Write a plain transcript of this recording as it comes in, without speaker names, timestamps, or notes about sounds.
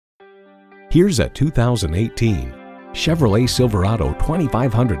Here's a 2018 Chevrolet Silverado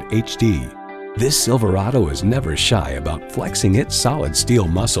 2500 HD. This Silverado is never shy about flexing its solid steel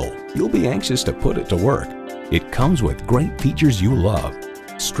muscle. You'll be anxious to put it to work. It comes with great features you love: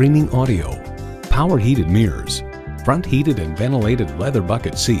 streaming audio, power heated mirrors, front heated and ventilated leather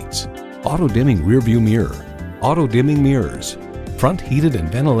bucket seats, auto dimming rear view mirror, auto dimming mirrors, front heated and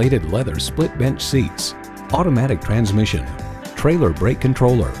ventilated leather split bench seats, automatic transmission, trailer brake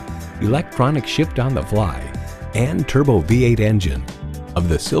controller, electronic shift on the fly, and turbo V8 engine. Of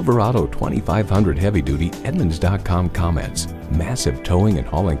the Silverado 2500 Heavy Duty, Edmunds.com comments, massive towing and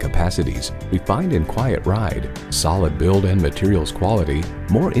hauling capacities, refined and quiet ride, solid build and materials quality,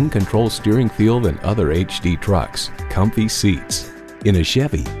 more in-control steering feel than other HD trucks, comfy seats. In a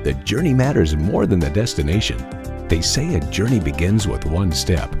Chevy, the journey matters more than the destination. They say a journey begins with one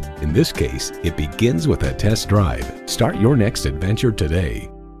step. In this case, it begins with a test drive. Start your next adventure today.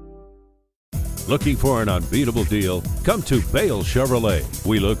 Looking for an unbeatable deal? Come to Bale Chevrolet.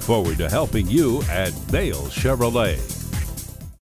 We look forward to helping you at Bale Chevrolet.